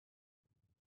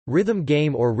Rhythm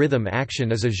game or rhythm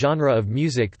action is a genre of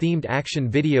music-themed action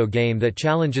video game that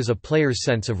challenges a player's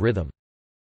sense of rhythm.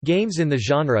 Games in the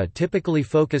genre typically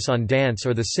focus on dance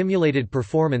or the simulated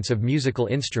performance of musical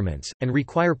instruments, and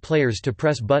require players to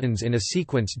press buttons in a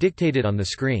sequence dictated on the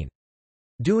screen.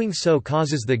 Doing so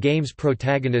causes the game's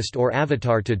protagonist or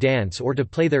avatar to dance or to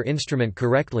play their instrument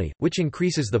correctly, which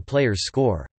increases the player's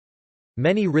score.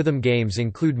 Many rhythm games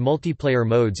include multiplayer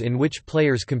modes in which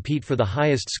players compete for the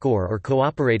highest score or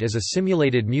cooperate as a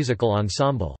simulated musical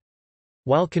ensemble.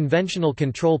 While conventional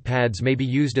control pads may be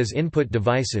used as input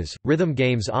devices, rhythm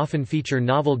games often feature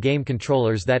novel game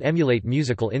controllers that emulate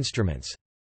musical instruments.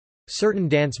 Certain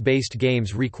dance-based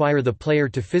games require the player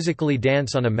to physically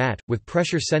dance on a mat, with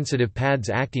pressure-sensitive pads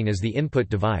acting as the input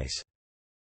device.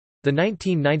 The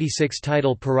 1996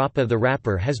 title Parappa the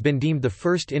Rapper has been deemed the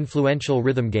first influential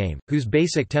rhythm game, whose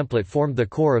basic template formed the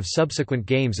core of subsequent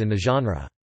games in the genre.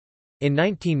 In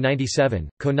 1997,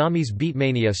 Konami's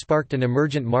Beatmania sparked an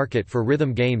emergent market for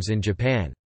rhythm games in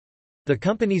Japan. The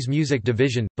company's music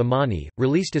division, Bemani,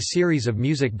 released a series of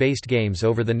music-based games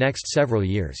over the next several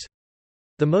years.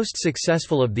 The most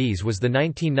successful of these was the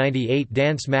 1998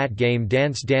 dance mat game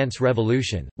Dance Dance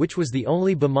Revolution, which was the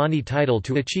only Bemani title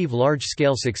to achieve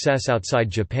large-scale success outside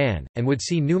Japan, and would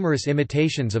see numerous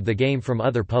imitations of the game from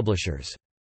other publishers.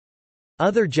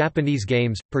 Other Japanese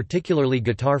games, particularly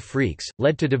Guitar Freaks,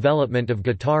 led to development of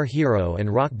Guitar Hero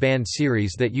and Rock Band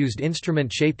series that used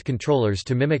instrument-shaped controllers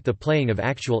to mimic the playing of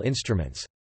actual instruments.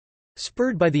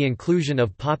 Spurred by the inclusion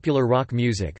of popular rock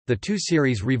music, the two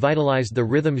series revitalized the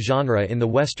rhythm genre in the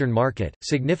Western market,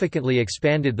 significantly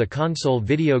expanded the console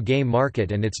video game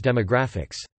market and its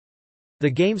demographics. The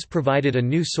games provided a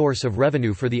new source of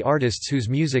revenue for the artists whose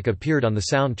music appeared on the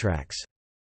soundtracks.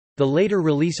 The later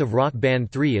release of Rock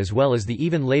Band 3 as well as the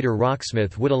even later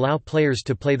Rocksmith would allow players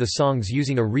to play the songs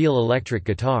using a real electric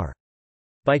guitar.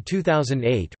 By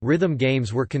 2008, rhythm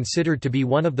games were considered to be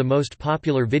one of the most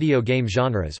popular video game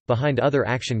genres, behind other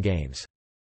action games.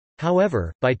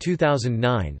 However, by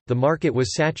 2009, the market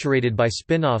was saturated by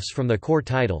spin-offs from the core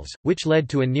titles, which led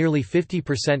to a nearly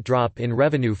 50% drop in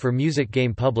revenue for music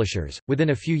game publishers. Within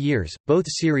a few years, both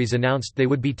series announced they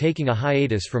would be taking a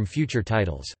hiatus from future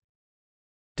titles.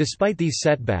 Despite these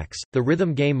setbacks, the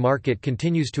rhythm game market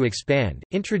continues to expand,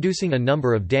 introducing a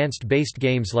number of dance-based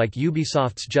games like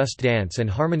Ubisoft's Just Dance and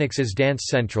Harmonix's Dance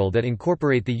Central that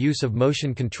incorporate the use of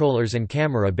motion controllers and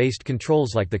camera-based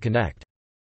controls like the Kinect.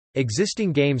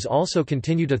 Existing games also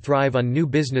continue to thrive on new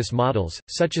business models,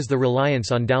 such as the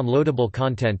reliance on downloadable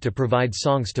content to provide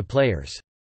songs to players.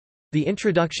 The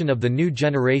introduction of the new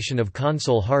generation of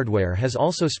console hardware has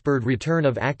also spurred return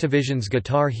of Activision's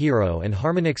Guitar Hero and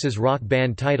Harmonix's Rock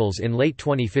Band titles in late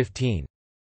 2015.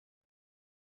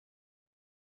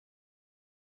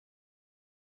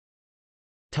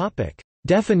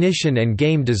 Definition and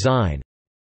game design.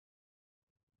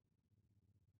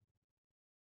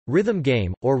 Rhythm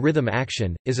game, or rhythm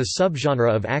action, is a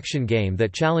subgenre of action game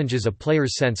that challenges a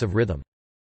player's sense of rhythm.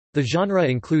 The genre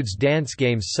includes dance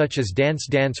games such as Dance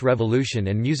Dance Revolution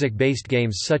and music-based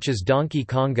games such as Donkey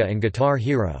Konga and Guitar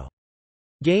Hero.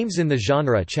 Games in the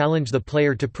genre challenge the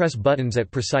player to press buttons at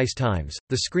precise times,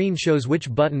 the screen shows which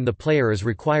button the player is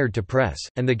required to press,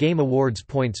 and the game awards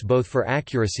points both for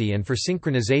accuracy and for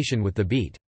synchronization with the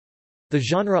beat. The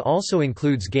genre also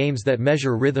includes games that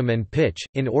measure rhythm and pitch,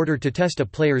 in order to test a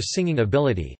player's singing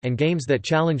ability, and games that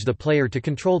challenge the player to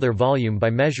control their volume by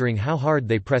measuring how hard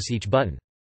they press each button.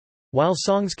 While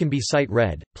songs can be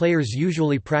sight-read, players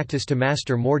usually practice to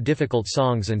master more difficult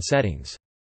songs and settings.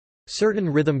 Certain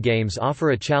rhythm games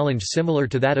offer a challenge similar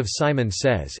to that of Simon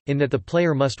Says, in that the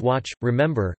player must watch,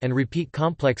 remember, and repeat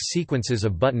complex sequences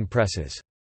of button presses.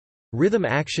 Rhythm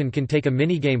action can take a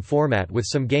minigame format, with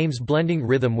some games blending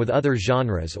rhythm with other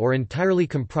genres or entirely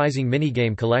comprising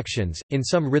minigame collections. In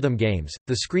some rhythm games,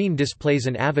 the screen displays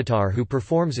an avatar who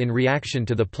performs in reaction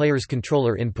to the player's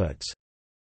controller inputs.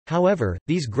 However,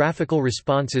 these graphical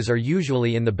responses are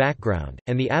usually in the background,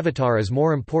 and the avatar is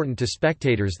more important to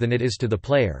spectators than it is to the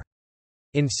player.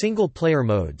 In single-player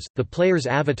modes, the player's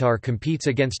avatar competes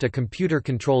against a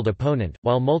computer-controlled opponent,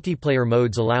 while multiplayer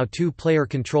modes allow two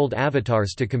player-controlled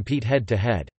avatars to compete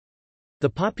head-to-head. The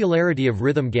popularity of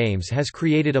rhythm games has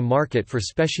created a market for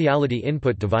specialty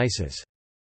input devices.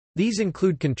 These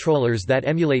include controllers that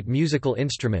emulate musical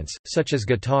instruments, such as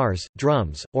guitars,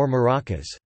 drums, or maracas.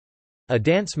 A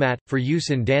dance mat, for use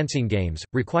in dancing games,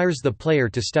 requires the player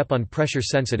to step on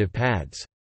pressure-sensitive pads.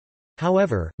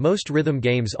 However, most rhythm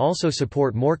games also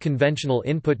support more conventional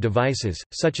input devices,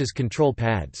 such as control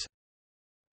pads.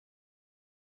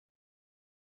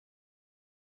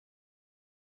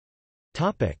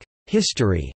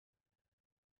 History.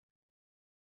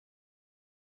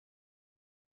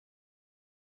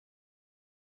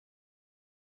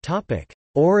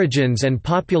 Origins and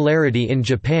popularity in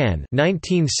Japan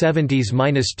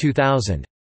 1970s–2000.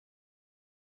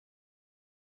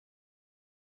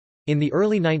 In the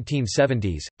early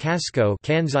 1970s, Casco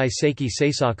Kansai Seiki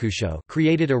Seisakusho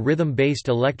created a rhythm-based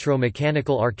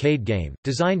electro-mechanical arcade game,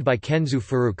 designed by Kenzu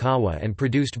Furukawa and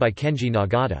produced by Kenji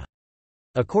Nagata.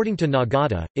 According to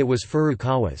Nagata, it was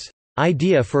Furukawa's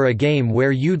idea for a game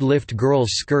where you'd lift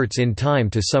girls' skirts in time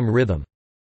to some rhythm.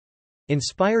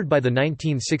 Inspired by the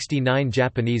 1969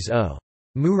 Japanese O.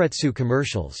 Muretsu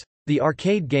commercials. The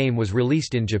arcade game was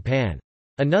released in Japan.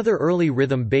 Another early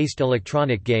rhythm-based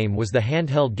electronic game was the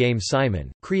handheld game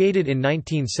Simon, created in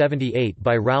 1978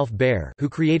 by Ralph Baer, who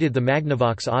created the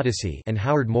Magnavox Odyssey, and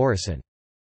Howard Morrison.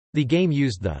 The game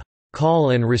used the call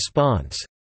and response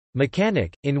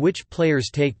mechanic, in which players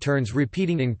take turns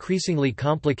repeating increasingly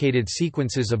complicated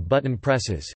sequences of button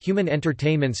presses. Human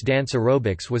Entertainment's Dance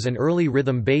Aerobics was an early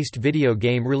rhythm-based video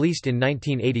game released in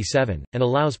 1987, and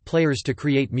allows players to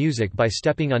create music by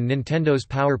stepping on Nintendo's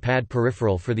Power Pad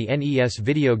peripheral for the NES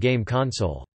video game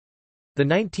console. The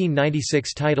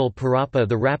 1996 title Parappa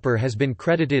the Rapper has been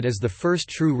credited as the first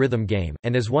true rhythm game,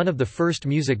 and as one of the first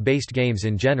music-based games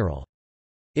in general.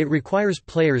 It requires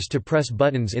players to press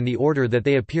buttons in the order that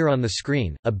they appear on the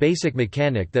screen, a basic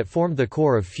mechanic that formed the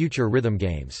core of future rhythm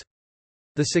games.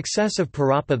 The success of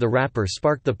Parappa the Rapper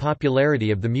sparked the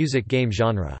popularity of the music game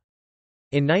genre.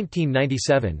 In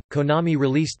 1997, Konami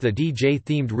released the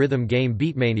DJ-themed rhythm game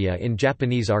Beatmania in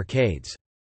Japanese arcades.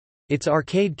 Its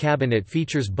arcade cabinet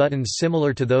features buttons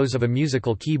similar to those of a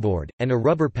musical keyboard, and a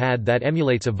rubber pad that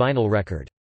emulates a vinyl record.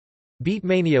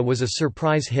 Beatmania was a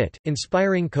surprise hit,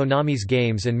 inspiring Konami's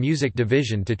Games and Music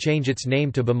division to change its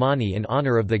name to Bemani in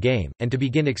honor of the game, and to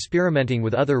begin experimenting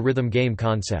with other rhythm game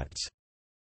concepts.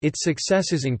 Its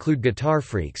successes include Guitar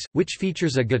Freaks, which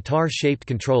features a guitar-shaped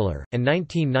controller, and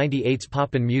 1998's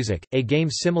Poppin' Music, a game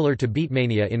similar to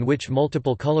Beatmania in which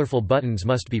multiple colorful buttons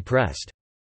must be pressed.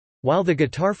 While the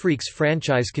Guitar Freaks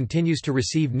franchise continues to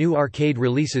receive new arcade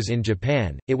releases in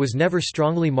Japan, it was never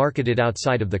strongly marketed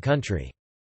outside of the country.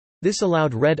 This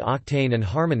allowed Red Octane and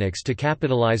Harmonix to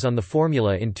capitalize on the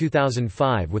formula in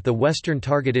 2005 with the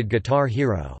Western-targeted Guitar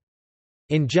Hero.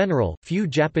 In general, few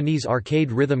Japanese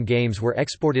arcade rhythm games were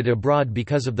exported abroad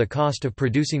because of the cost of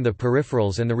producing the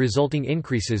peripherals and the resulting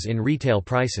increases in retail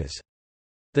prices.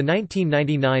 The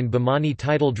 1999 Bemani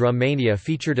title Drum Mania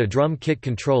featured a drum kit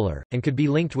controller, and could be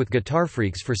linked with Guitar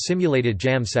Freaks for simulated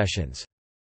jam sessions.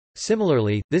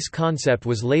 Similarly, this concept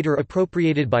was later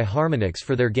appropriated by Harmonix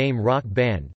for their game Rock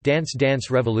Band. Dance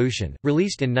Dance Revolution,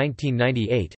 released in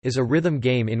 1998, is a rhythm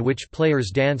game in which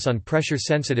players dance on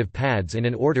pressure-sensitive pads in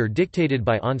an order dictated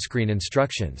by on-screen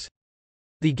instructions.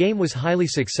 The game was highly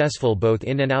successful both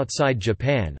in and outside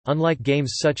Japan, unlike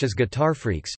games such as Guitar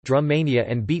Freaks, Drum Mania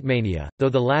and Beatmania, though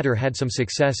the latter had some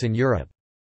success in Europe.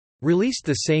 Released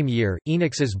the same year,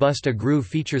 Enix's Bust a Groove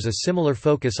features a similar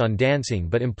focus on dancing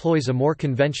but employs a more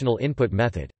conventional input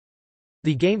method.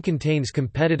 The game contains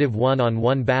competitive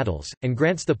one-on-one battles, and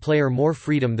grants the player more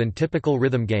freedom than typical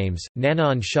rhythm games. Nana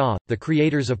and Shaw, the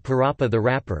creators of Parappa the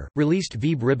Rapper, released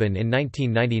Veeb Ribbon in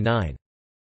 1999.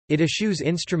 It eschews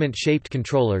instrument-shaped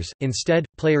controllers. Instead,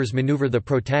 players maneuver the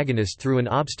protagonist through an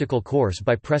obstacle course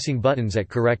by pressing buttons at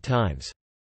correct times.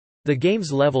 The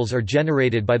game's levels are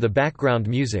generated by the background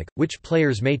music, which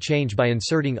players may change by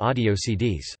inserting audio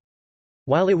CDs.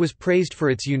 While it was praised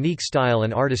for its unique style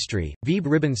and artistry, Veeb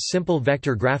Ribbon's simple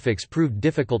vector graphics proved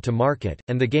difficult to market,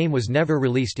 and the game was never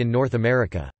released in North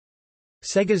America.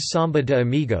 Sega's Samba de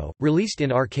Amigo, released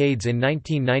in arcades in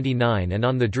 1999 and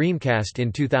on the Dreamcast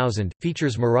in 2000,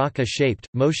 features maraca-shaped,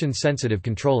 motion-sensitive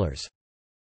controllers.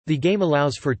 The game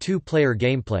allows for two-player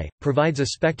gameplay, provides a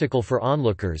spectacle for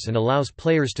onlookers and allows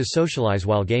players to socialize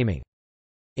while gaming.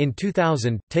 In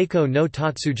 2000, Teiko no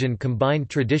Tatsujin combined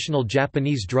traditional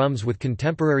Japanese drums with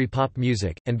contemporary pop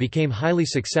music, and became highly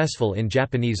successful in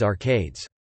Japanese arcades.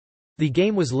 The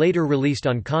game was later released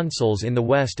on consoles in the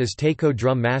West as Teiko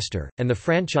Drum Master, and the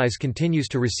franchise continues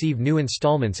to receive new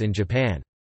installments in Japan.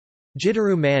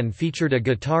 Jitteru Man featured a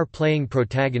guitar-playing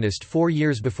protagonist 4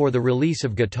 years before the release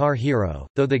of Guitar Hero,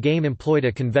 though the game employed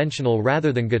a conventional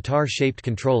rather than guitar-shaped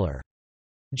controller.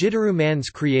 Jitteru Man's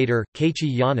creator,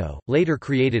 Keiichi Yano, later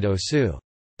created Osu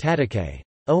Tatake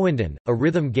Ouendan, a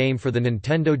rhythm game for the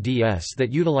Nintendo DS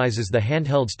that utilizes the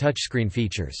handheld's touchscreen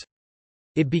features.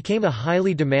 It became a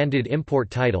highly demanded import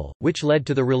title, which led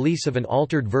to the release of an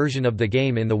altered version of the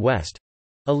game in the West,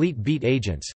 Elite Beat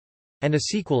Agents, and a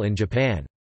sequel in Japan.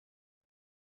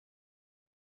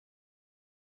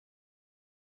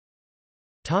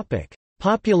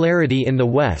 Popularity in the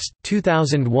West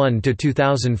 2001 to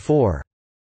 2004.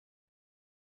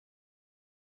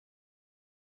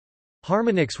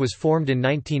 Harmonix was formed in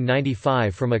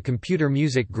 1995 from a computer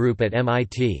music group at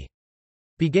MIT.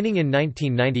 Beginning in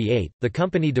 1998, the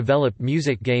company developed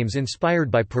music games inspired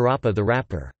by Parappa the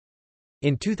Rapper.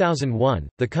 In 2001,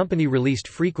 the company released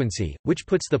Frequency, which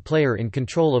puts the player in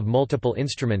control of multiple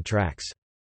instrument tracks.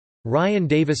 Ryan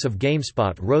Davis of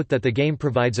GameSpot wrote that the game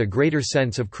provides a greater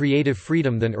sense of creative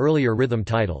freedom than earlier rhythm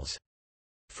titles.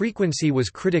 Frequency was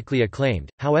critically acclaimed,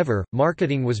 however,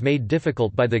 marketing was made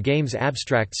difficult by the game's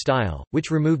abstract style, which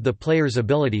removed the player's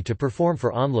ability to perform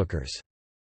for onlookers.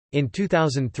 In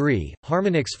 2003,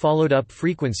 Harmonix followed up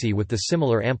Frequency with the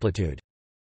similar Amplitude.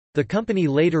 The company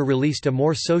later released a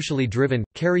more socially driven,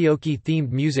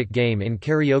 karaoke-themed music game in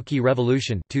Karaoke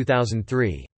Revolution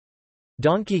 2003.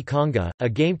 Donkey Konga, a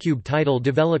GameCube title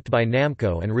developed by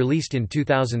Namco and released in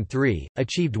 2003,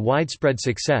 achieved widespread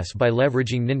success by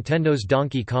leveraging Nintendo's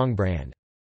Donkey Kong brand.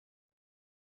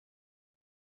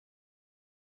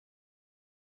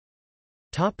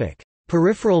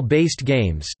 Peripheral-based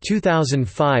games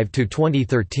 2005 to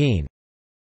 2013.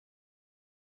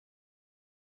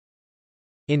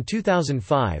 In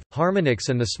 2005, Harmonix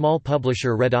and the small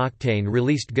publisher Red Octane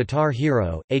released Guitar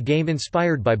Hero, a game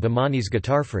inspired by Bamani's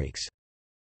Guitar Freaks.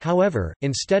 However,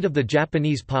 instead of the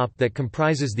Japanese pop that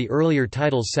comprises the earlier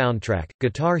title's soundtrack,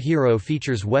 Guitar Hero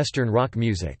features Western rock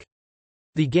music.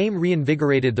 The game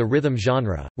reinvigorated the rhythm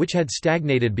genre, which had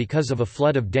stagnated because of a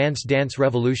flood of Dance Dance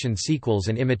Revolution sequels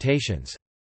and imitations.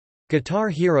 Guitar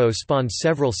Hero spawned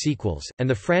several sequels, and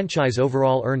the franchise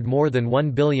overall earned more than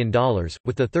 $1 billion,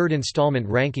 with the third installment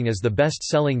ranking as the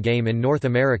best-selling game in North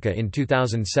America in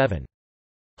 2007.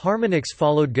 Harmonix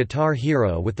followed Guitar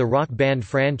Hero with the Rock Band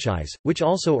franchise, which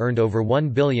also earned over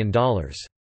 $1 billion.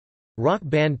 Rock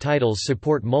Band titles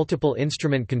support multiple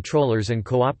instrument controllers and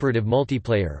cooperative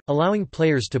multiplayer, allowing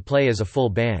players to play as a full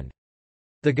band.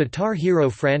 The Guitar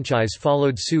Hero franchise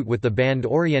followed suit with the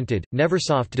band-oriented,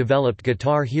 Neversoft-developed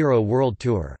Guitar Hero World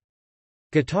Tour.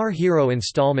 Guitar Hero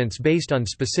installments based on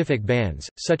specific bands,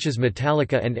 such as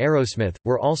Metallica and Aerosmith,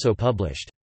 were also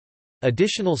published.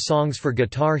 Additional songs for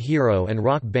Guitar Hero and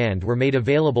Rock Band were made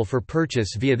available for purchase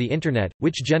via the Internet,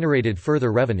 which generated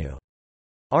further revenue.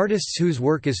 Artists whose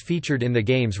work is featured in the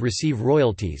games receive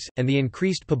royalties, and the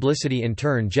increased publicity in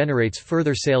turn generates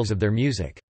further sales of their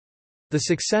music. The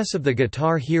success of the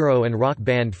Guitar Hero and Rock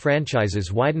Band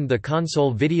franchises widened the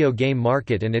console video game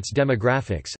market and its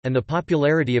demographics, and the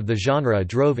popularity of the genre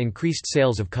drove increased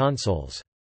sales of consoles.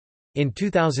 In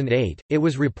 2008, it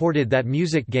was reported that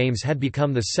music games had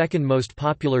become the second most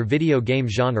popular video game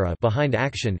genre behind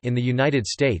action in the United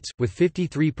States, with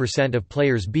 53% of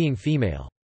players being female.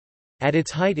 At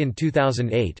its height in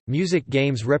 2008, music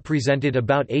games represented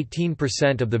about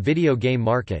 18% of the video game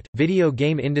market. Video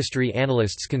game industry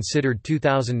analysts considered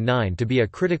 2009 to be a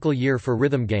critical year for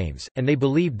rhythm games, and they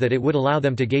believed that it would allow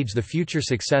them to gauge the future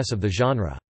success of the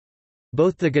genre.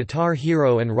 Both the Guitar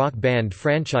Hero and Rock Band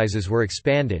franchises were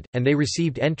expanded, and they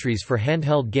received entries for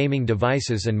handheld gaming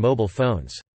devices and mobile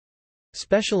phones.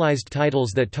 Specialized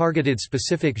titles that targeted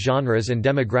specific genres and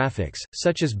demographics,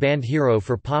 such as Band Hero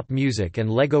for pop music and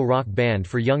Lego Rock Band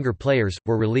for younger players,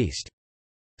 were released.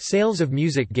 Sales of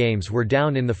music games were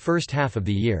down in the first half of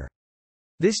the year.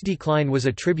 This decline was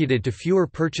attributed to fewer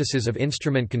purchases of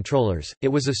instrument controllers. It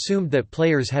was assumed that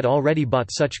players had already bought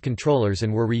such controllers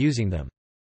and were reusing them.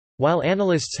 While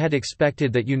analysts had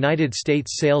expected that United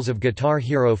States sales of Guitar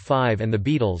Hero 5 and The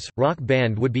Beatles, Rock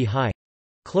Band would be high,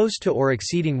 close to or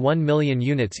exceeding 1 million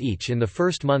units each in the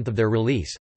first month of their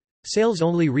release, sales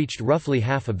only reached roughly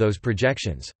half of those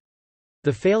projections.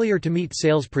 The failure to meet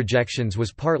sales projections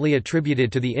was partly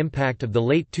attributed to the impact of the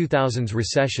late 2000s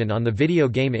recession on the video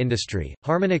game industry.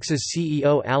 Harmonix's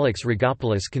CEO Alex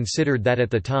Rigopoulos considered that at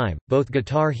the time, both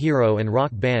Guitar Hero and Rock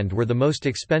Band were the most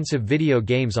expensive video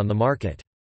games on the market.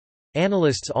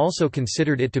 Analysts also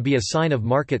considered it to be a sign of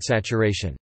market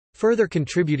saturation. Further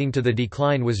contributing to the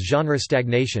decline was genre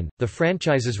stagnation. The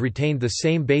franchises retained the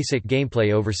same basic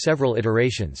gameplay over several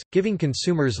iterations, giving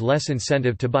consumers less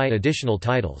incentive to buy additional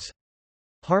titles.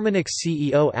 Harmonix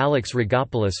CEO Alex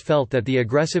Rigopoulos felt that the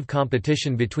aggressive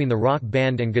competition between the Rock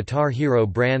Band and Guitar Hero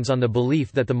brands on the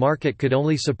belief that the market could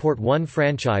only support one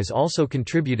franchise also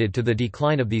contributed to the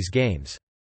decline of these games.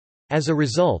 As a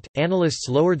result, analysts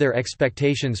lowered their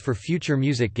expectations for future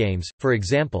music games. For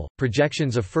example,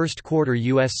 projections of first-quarter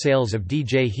U.S. sales of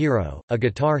DJ Hero, a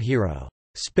Guitar Hero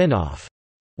spin-off,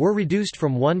 were reduced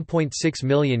from 1.6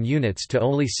 million units to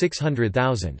only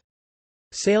 600,000.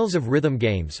 Sales of rhythm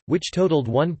games, which totaled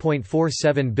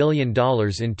 $1.47 billion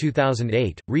in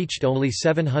 2008, reached only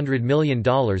 $700 million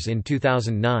in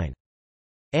 2009.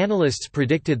 Analysts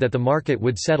predicted that the market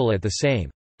would settle at the same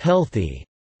healthy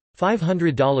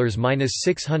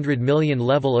 $500–600 million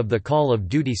level of the Call of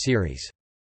Duty series.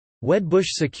 Wedbush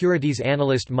securities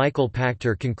analyst Michael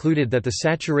Pachter concluded that the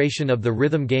saturation of the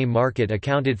rhythm game market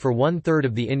accounted for one-third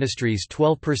of the industry's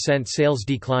 12% sales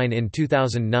decline in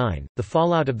 2009. The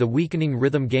fallout of the weakening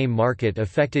rhythm game market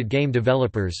affected game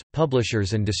developers,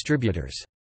 publishers, and distributors.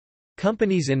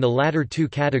 Companies in the latter two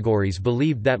categories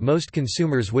believed that most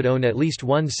consumers would own at least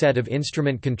one set of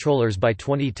instrument controllers by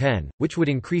 2010, which would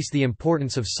increase the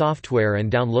importance of software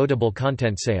and downloadable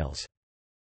content sales.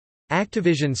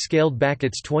 Activision scaled back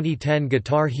its 2010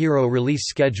 Guitar Hero release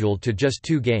schedule to just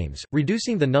 2 games,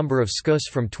 reducing the number of SKUs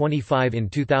from 25 in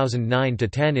 2009 to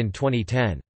 10 in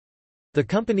 2010. The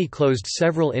company closed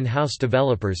several in-house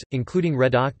developers, including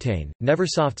Red Octane,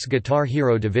 Neversoft's Guitar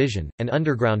Hero division, and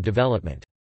Underground Development.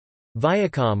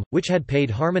 Viacom, which had paid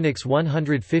Harmonix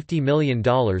 $150 million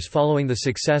following the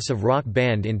success of Rock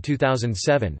Band in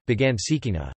 2007, began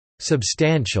seeking a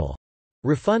substantial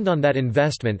refund on that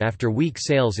investment after weak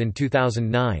sales in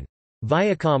 2009.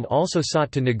 Viacom also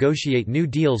sought to negotiate new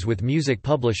deals with music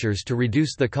publishers to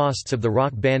reduce the costs of the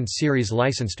Rock Band series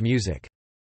licensed music.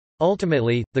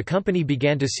 Ultimately, the company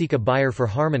began to seek a buyer for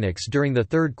Harmonix during the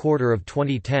third quarter of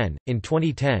 2010. In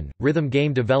 2010, rhythm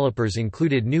game developers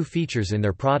included new features in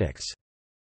their products.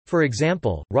 For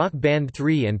example, Rock Band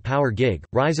 3 and Power Gig,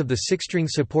 Rise of the 6-string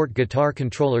support guitar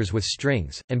controllers with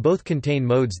strings, and both contain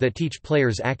modes that teach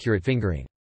players accurate fingering.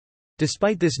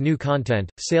 Despite this new content,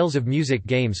 sales of music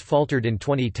games faltered in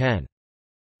 2010.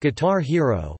 Guitar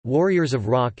Hero, Warriors of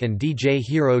Rock and DJ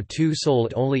Hero 2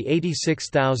 sold only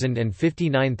 86,000 and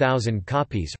 59,000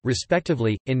 copies,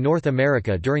 respectively, in North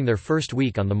America during their first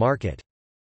week on the market.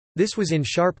 This was in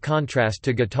sharp contrast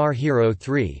to Guitar Hero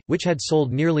 3, which had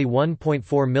sold nearly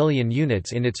 1.4 million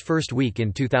units in its first week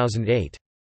in 2008.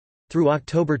 Through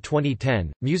October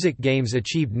 2010, music games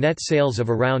achieved net sales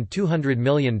of around $200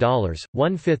 million,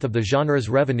 one-fifth of the genre's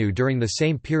revenue during the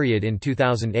same period in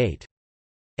 2008.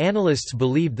 Analysts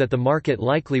believed that the market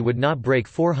likely would not break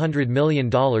 $400 million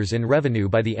in revenue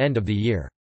by the end of the year.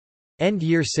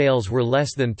 End-year sales were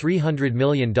less than $300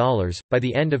 million. By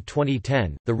the end of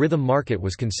 2010, the rhythm market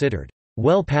was considered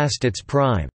well past its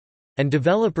prime, and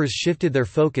developers shifted their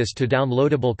focus to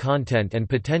downloadable content and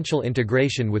potential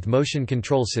integration with motion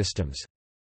control systems.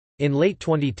 In late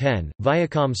 2010,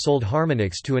 Viacom sold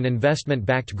Harmonix to an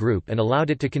investment-backed group and allowed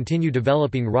it to continue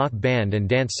developing Rock Band and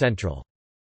Dance Central.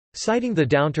 Citing the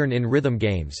downturn in rhythm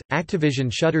games, Activision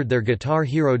shuttered their Guitar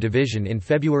Hero division in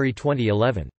February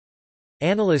 2011.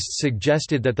 Analysts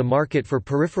suggested that the market for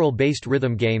peripheral-based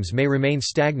rhythm games may remain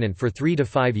stagnant for 3 to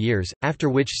 5 years, after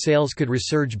which sales could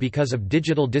resurge because of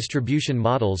digital distribution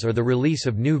models or the release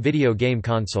of new video game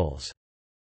consoles.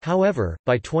 However,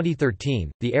 by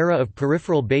 2013, the era of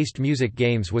peripheral-based music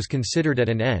games was considered at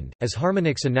an end, as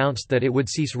Harmonix announced that it would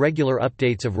cease regular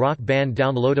updates of Rock Band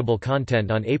downloadable content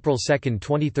on April 2,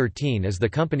 2013 as the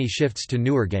company shifts to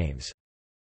newer games.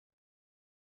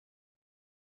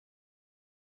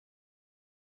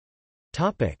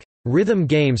 Rhythm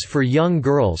games for young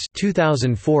girls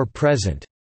 2004 present.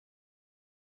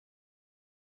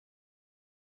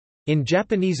 In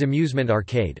Japanese amusement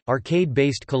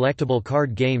arcade-based collectible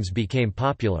card games became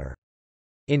popular.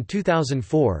 In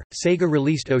 2004, Sega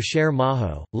released Oshare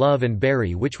Maho, Love and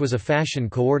Berry, which was a fashion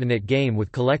coordinate game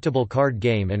with collectible card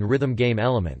game and rhythm game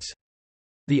elements.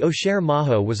 The Oshare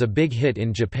Maho was a big hit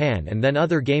in Japan, and then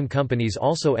other game companies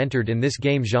also entered in this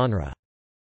game genre.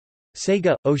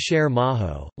 Sega, Oshare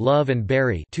Maho, Love and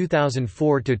Berry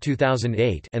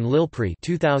 2004–2008 and Lilpri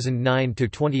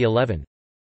 2009–2011.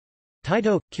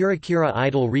 Taito, Kirakira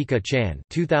Idol Rika-chan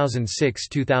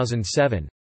 2006–2007.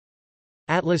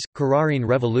 Atlas, Kararin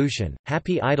Revolution,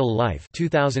 Happy Idol Life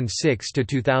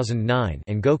 2006–2009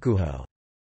 and Gokuho.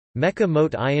 Mecha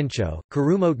Mote Iancho,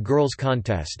 Karumote Girls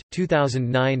Contest,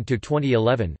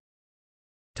 2009–2011.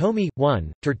 Tomy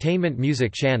 1, Tertainment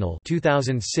Music Channel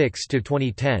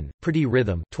 2006–2010, Pretty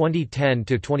Rhythm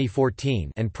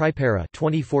 2010–2014 and Pripera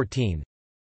 2014.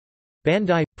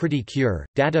 Bandai Pretty Cure,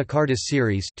 Data Cardis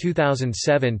Series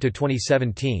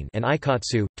 2007–2017 and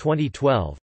Aikatsu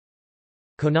 2012.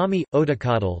 Konami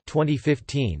Otakadal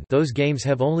 2015. Those games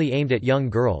have only aimed at young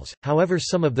girls. However,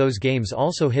 some of those games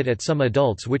also hit at some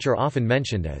adults, which are often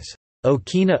mentioned as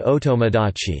Okina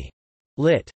Otomodachi,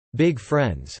 lit. Big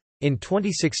Friends. In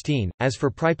 2016, as for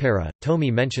Pripera,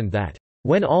 Tomy mentioned that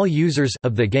when all users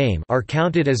of the game are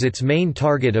counted as its main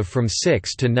target of from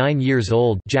 6 to 9 years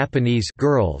old Japanese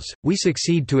girls, we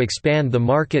succeed to expand the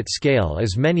market scale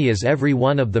as many as every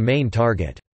one of the main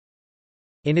target.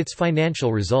 In its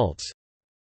financial results.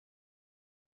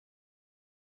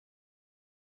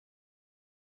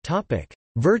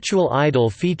 Virtual Idol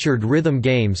featured rhythm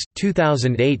games,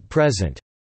 2008–present.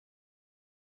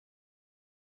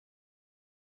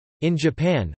 In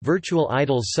Japan, virtual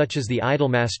idols such as the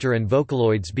Idolmaster and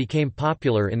Vocaloids became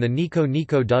popular in the Nico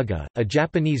Nico Douga, a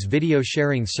Japanese video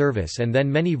sharing service, and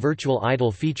then many virtual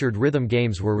idol-featured rhythm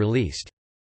games were released.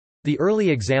 The early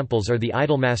examples are the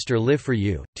Idolmaster Live for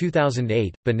You,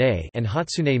 2008, Benet, and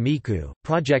Hatsune Miku,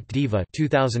 Project Diva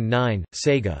 2009,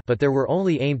 Sega, but they were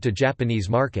only aimed to Japanese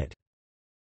market.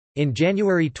 In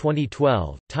January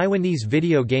 2012, Taiwanese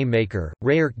video game maker,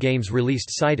 Rayark Games released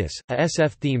Citus, a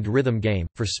SF-themed rhythm game,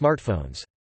 for smartphones.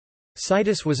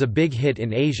 Citus was a big hit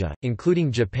in Asia, including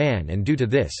Japan, and due to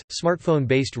this,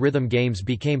 smartphone-based rhythm games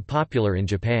became popular in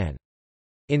Japan.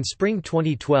 In spring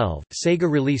 2012,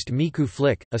 Sega released Miku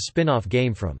Flick, a spin-off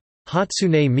game from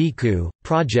Hatsune Miku,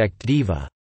 Project Diva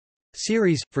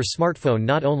series, for smartphone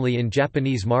not only in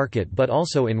Japanese market but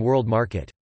also in world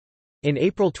market. In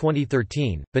April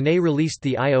 2013, Benet released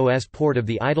the iOS port of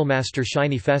the Idolmaster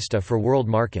Shiny Festa for world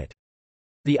market.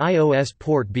 The iOS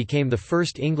port became the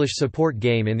first English support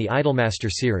game in the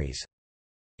Idolmaster series.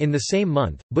 In the same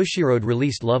month, Bushiroad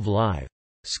released Love Live!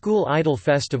 School Idol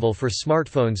Festival for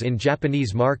smartphones in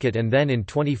Japanese market, and then in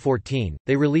 2014,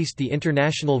 they released the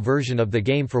international version of the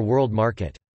game for world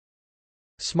market.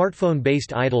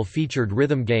 Smartphone-based idol-featured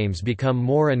rhythm games become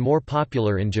more and more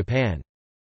popular in Japan.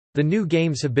 The new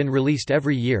games have been released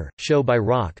every year: Show by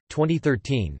Rock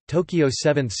 2013, Tokyo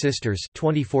Seventh Sisters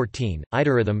 2014,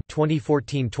 Idorhythm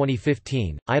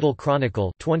 2014-2015, Idol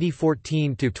Chronicle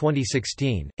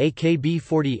 2014-2016,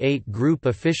 AKB48 Group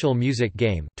Official Music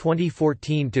Game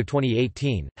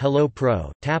 2014-2018, Hello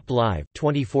Pro, Tap Live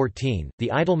 2014,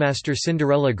 The Idolmaster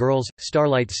Cinderella Girls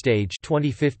Starlight Stage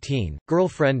 2015,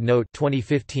 Girlfriend Note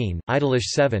 2015, Idolish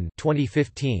 7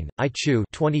 2015, Ichu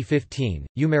 2015,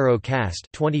 Umero Cast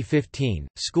 2015,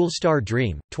 School Star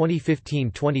Dream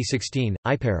 2015-2016,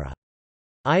 Ipera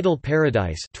Idol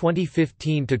Paradise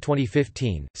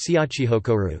 2015-2015,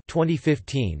 Siachihokoru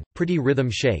 2015, Pretty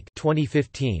Rhythm Shake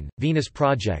 2015, Venus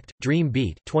Project, Dream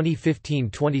Beat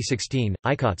 2015-2016,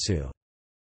 Ikatsu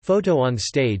Photo on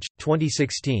Stage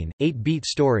 2016, 8-Beat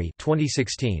Story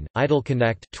 2016, Idol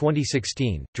Connect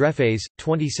 2016, Drefphase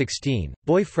 2016,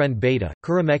 Boyfriend Beta,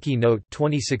 Kurameki Note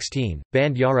 2016,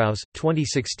 Band Yaraus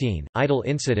 2016, Idol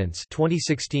Incidents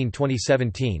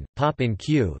 2016-2017, Pop in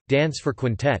Q, Dance for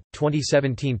Quintet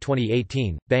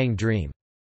 2017-2018, Bang Dream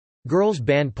Girls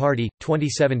Band Party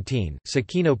 2017,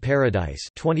 Sakino Paradise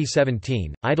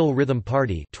 2017, Idol Rhythm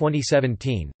Party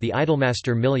 2017, The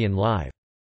Idolmaster Million Live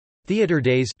Theater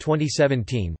Days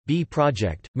 2017, B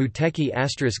Project, Muteki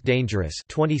 * Dangerous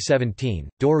 2017,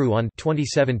 Doruon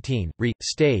 2017,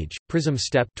 Stage, Prism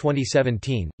Step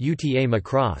 2017, UTA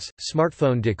Macross,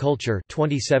 Smartphone de Culture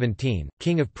 2017,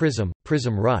 King of Prism,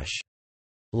 Prism Rush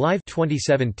Live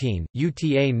 2017,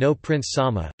 UTA No Prince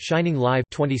Sama, Shining Live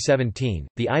 2017,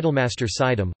 The Idolmaster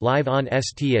Sidem, Live on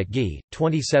ST at GI,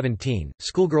 2017,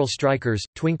 Schoolgirl Strikers,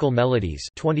 Twinkle Melodies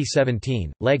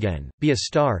 2017, Legen, Be a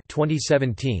Star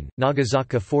 2017,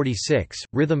 Nagasaka 46,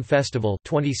 Rhythm Festival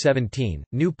 2017,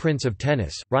 New Prince of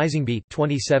Tennis, Rising Beat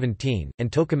 2017,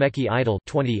 and Tokimeki Idol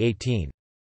 2018.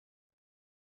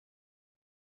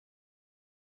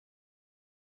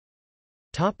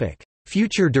 Topic: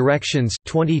 Future directions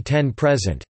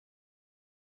 2010–present.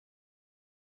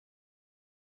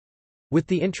 With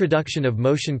the introduction of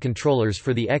motion controllers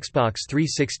for the Xbox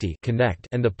 360 Kinect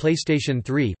and the PlayStation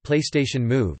 3 PlayStation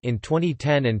Move in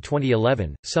 2010 and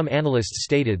 2011, some analysts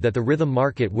stated that the rhythm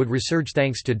market would resurge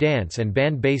thanks to dance and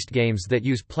band-based games that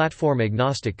use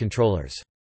platform-agnostic controllers.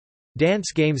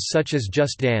 Dance games such as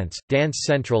Just Dance, Dance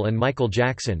Central and Michael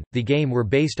Jackson, the game were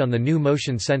based on the new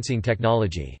motion sensing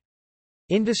technology.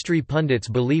 Industry pundits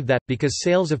believe that, because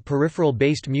sales of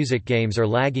peripheral-based music games are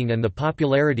lagging and the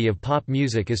popularity of pop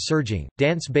music is surging,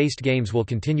 dance-based games will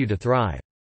continue to thrive.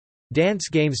 Dance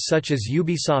games such as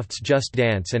Ubisoft's Just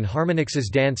Dance and Harmonix's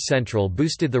Dance Central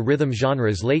boosted the rhythm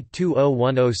genre's late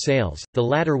 2010 sales, the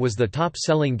latter was the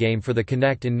top-selling game for the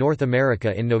Kinect in North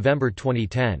America in November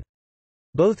 2010.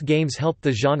 Both games helped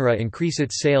the genre increase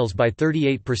its sales by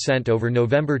 38% over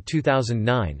November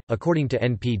 2009, according to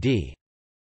NPD.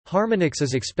 Harmonix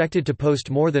is expected to post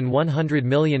more than $100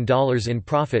 million in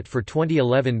profit for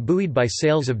 2011, buoyed by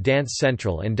sales of Dance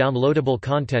Central and downloadable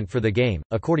content for the game,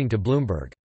 according to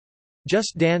Bloomberg.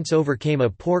 Just Dance overcame a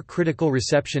poor critical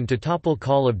reception to topple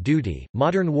Call of Duty,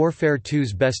 Modern Warfare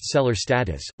 2's bestseller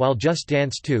status, while Just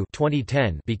Dance 2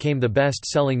 2010 became the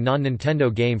best-selling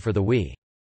non-Nintendo game for the Wii.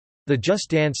 The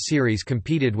Just Dance series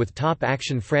competed with top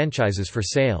action franchises for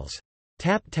sales.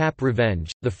 Tap Tap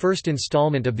Revenge, the first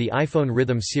installment of the iPhone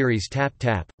rhythm series Tap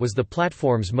Tap, was the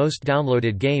platform's most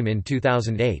downloaded game in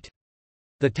 2008.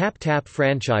 The Tap Tap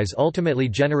franchise ultimately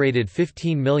generated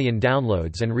 15 million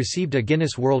downloads and received a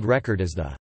Guinness World Record as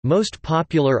the most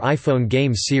popular iPhone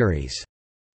game series.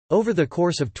 Over the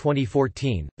course of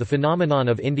 2014, the phenomenon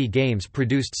of indie games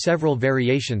produced several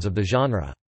variations of the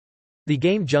genre. The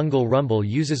game Jungle Rumble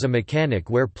uses a mechanic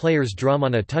where players drum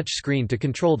on a touch screen to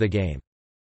control the game.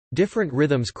 Different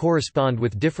rhythms correspond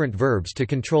with different verbs to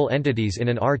control entities in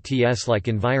an RTS-like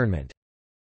environment.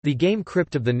 The game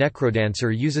Crypt of the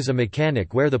Necrodancer uses a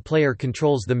mechanic where the player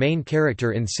controls the main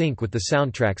character in sync with the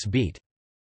soundtrack's beat.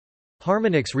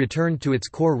 Harmonix returned to its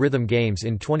core rhythm games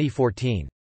in 2014.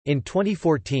 In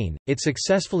 2014, it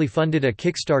successfully funded a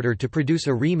Kickstarter to produce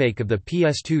a remake of the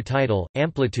PS2 title,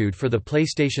 Amplitude, for the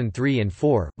PlayStation 3 and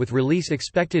 4, with release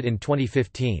expected in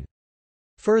 2015.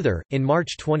 Further, in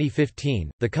March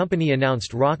 2015, the company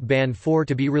announced Rock Band 4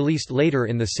 to be released later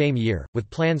in the same year,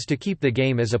 with plans to keep the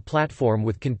game as a platform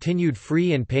with continued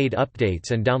free and paid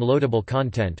updates and downloadable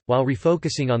content, while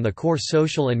refocusing on the core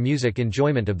social and music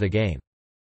enjoyment of the game.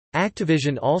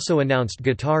 Activision also announced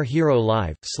Guitar Hero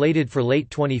Live, slated for late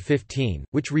 2015,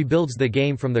 which rebuilds the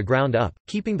game from the ground up,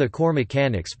 keeping the core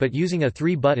mechanics but using a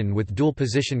 3-button with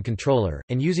dual-position controller,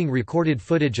 and using recorded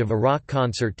footage of a rock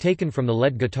concert taken from the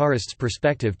lead guitarist's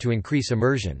perspective to increase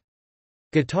immersion.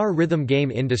 Guitar rhythm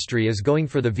game industry is going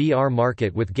for the VR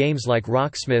market with games like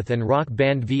Rocksmith and Rock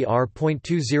Band VR.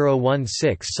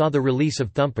 2016 saw the release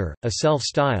of Thumper, a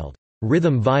self-styled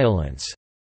rhythm violence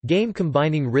game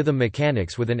combining rhythm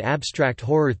mechanics with an abstract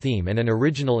horror theme and an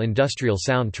original industrial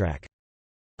soundtrack.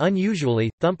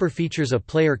 Unusually, Thumper features a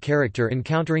player character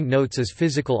encountering notes as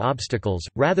physical obstacles,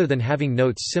 rather than having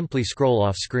notes simply scroll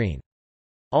off-screen.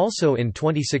 Also in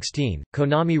 2016,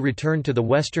 Konami returned to the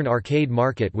Western arcade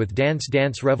market with Dance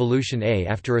Dance Revolution A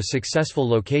after a successful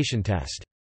location test.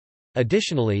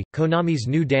 Additionally, Konami's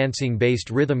new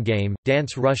dancing-based rhythm game,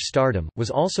 Dance Rush Stardom,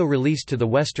 was also released to the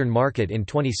Western market in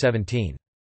 2017.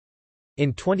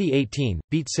 In 2018,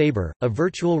 Beat Saber, a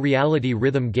virtual reality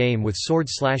rhythm game with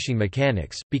sword-slashing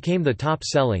mechanics, became the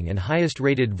top-selling and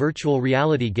highest-rated virtual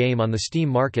reality game on the Steam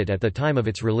market at the time of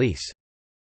its release.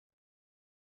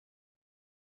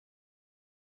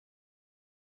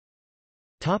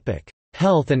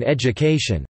 Health and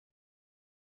education.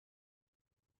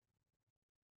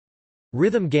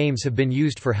 Rhythm games have been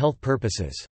used for health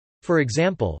purposes. For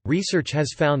example, research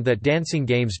has found that dancing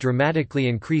games dramatically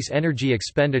increase energy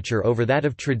expenditure over that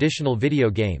of traditional video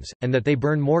games, and that they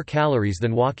burn more calories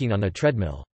than walking on a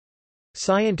treadmill.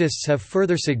 Scientists have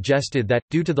further suggested that,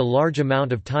 due to the large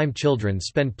amount of time children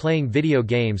spend playing video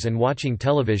games and watching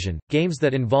television, games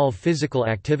that involve physical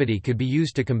activity could be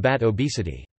used to combat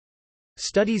obesity.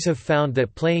 Studies have found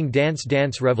that playing Dance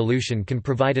Dance Revolution can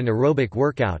provide an aerobic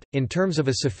workout, in terms of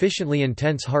a sufficiently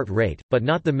intense heart rate, but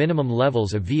not the minimum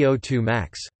levels of VO2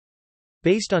 max.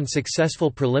 Based on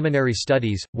successful preliminary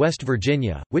studies, West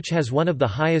Virginia, which has one of the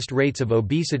highest rates of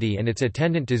obesity and its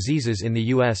attendant diseases in the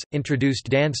U.S., introduced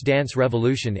Dance Dance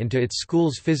Revolution into its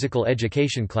school's physical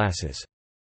education classes.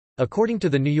 According to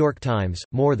the New York Times,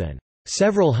 more than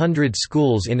several hundred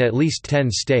schools in at least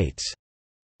 10 states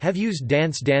have used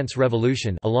Dance Dance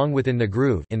Revolution along with In the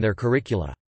Groove in their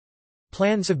curricula.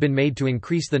 Plans have been made to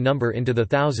increase the number into the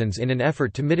thousands in an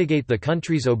effort to mitigate the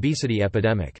country's obesity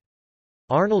epidemic.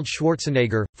 Arnold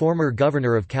Schwarzenegger, former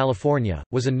governor of California,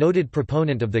 was a noted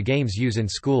proponent of the game's use in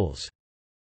schools.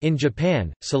 In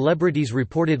Japan, celebrities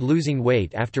reported losing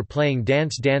weight after playing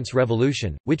Dance Dance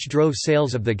Revolution, which drove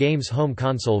sales of the game's home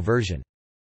console version.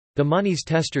 The Money's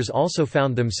testers also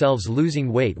found themselves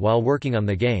losing weight while working on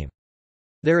the game.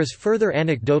 There is further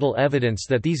anecdotal evidence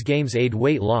that these games aid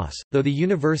weight loss, though the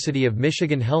University of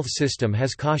Michigan Health System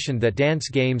has cautioned that dance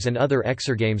games and other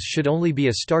exergames should only be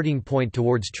a starting point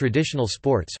towards traditional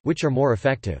sports, which are more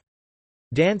effective.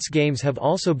 Dance games have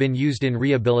also been used in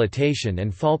rehabilitation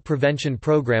and fall prevention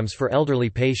programs for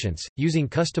elderly patients, using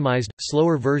customized,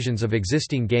 slower versions of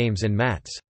existing games and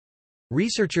mats.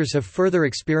 Researchers have further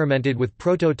experimented with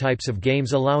prototypes of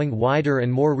games allowing wider and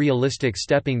more realistic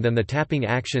stepping than the tapping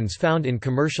actions found in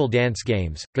commercial dance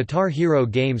games. Guitar Hero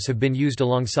games have been used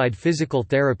alongside physical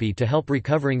therapy to help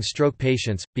recovering stroke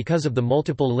patients, because of the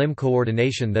multiple limb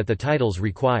coordination that the titles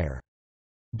require.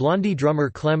 Blondie drummer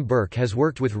Clem Burke has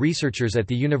worked with researchers at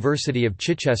the University of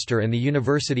Chichester and the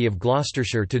University of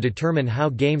Gloucestershire to determine how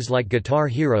games like Guitar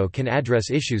Hero can address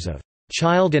issues of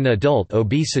child and adult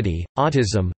obesity,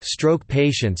 autism, stroke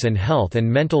patients and health and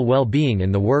mental well-being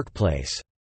in the workplace.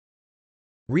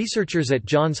 Researchers at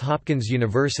Johns Hopkins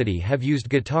University have used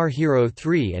Guitar Hero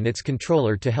 3 and its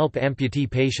controller to help amputee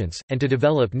patients, and to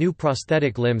develop new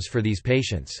prosthetic limbs for these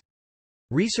patients.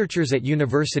 Researchers at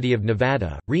University of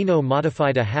Nevada, Reno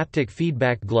modified a haptic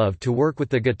feedback glove to work with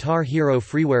the Guitar Hero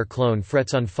freeware clone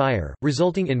Frets on Fire,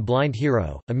 resulting in Blind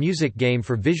Hero, a music game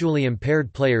for visually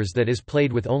impaired players that is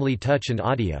played with only touch and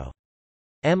audio.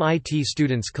 MIT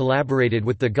students collaborated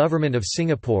with the Government of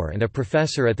Singapore and a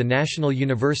professor at the National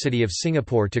University of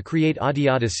Singapore to create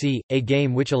Audiodyssey, a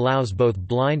game which allows both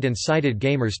blind and sighted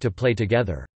gamers to play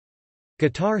together.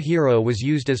 Guitar Hero was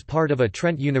used as part of a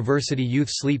Trent University youth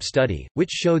sleep study, which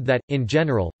showed that, in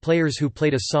general, players who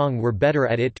played a song were better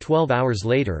at it 12 hours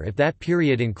later if that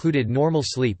period included normal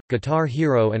sleep. Guitar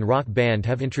Hero and Rock Band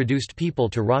have introduced people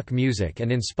to rock music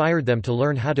and inspired them to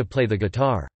learn how to play the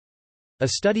guitar. A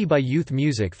study by Youth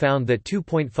Music found that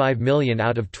 2.5 million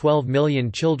out of 12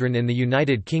 million children in the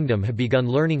United Kingdom have begun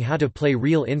learning how to play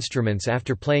real instruments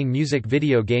after playing music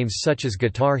video games such as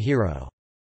Guitar Hero.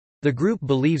 The group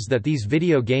believes that these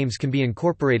video games can be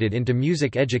incorporated into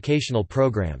music educational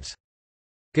programs.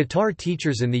 Guitar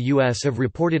teachers in the U.S. have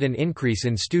reported an increase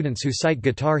in students who cite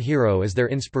Guitar Hero as their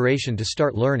inspiration to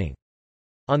start learning.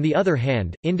 On the other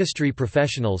hand, industry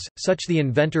professionals, such the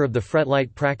inventor of the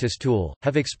Fretlight practice tool,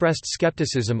 have expressed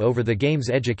skepticism over the game's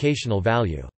educational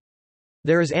value.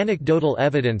 There is anecdotal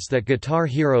evidence that Guitar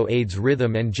Hero aids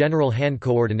rhythm and general hand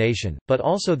coordination, but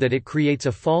also that it creates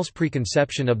a false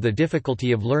preconception of the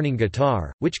difficulty of learning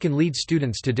guitar, which can lead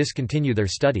students to discontinue their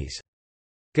studies.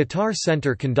 Guitar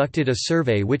Center conducted a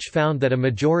survey which found that a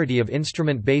majority of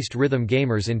instrument-based rhythm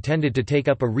gamers intended to take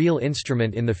up a real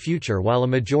instrument in the future, while a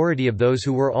majority of those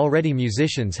who were already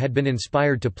musicians had been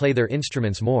inspired to play their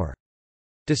instruments more.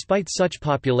 Despite such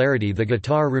popularity, the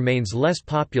guitar remains less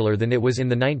popular than it was in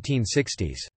the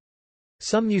 1960s.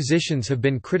 Some musicians have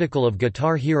been critical of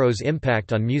Guitar Hero's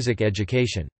impact on music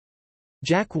education.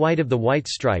 Jack White of the White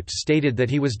Stripes stated that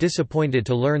he was disappointed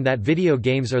to learn that video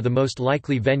games are the most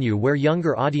likely venue where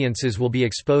younger audiences will be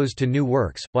exposed to new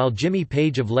works, while Jimmy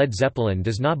Page of Led Zeppelin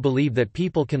does not believe that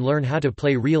people can learn how to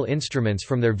play real instruments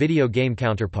from their video game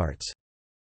counterparts.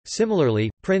 Similarly,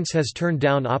 Prince has turned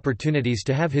down opportunities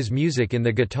to have his music in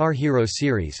the Guitar Hero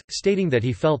series, stating that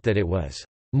he felt that it was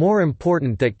more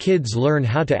important that kids learn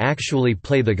how to actually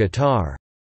play the guitar.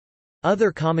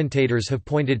 Other commentators have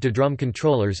pointed to drum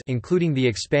controllers, including the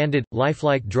expanded,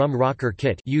 lifelike drum rocker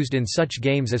kit used in such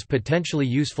games, as potentially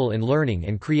useful in learning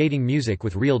and creating music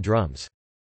with real drums.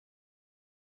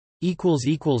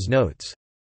 Notes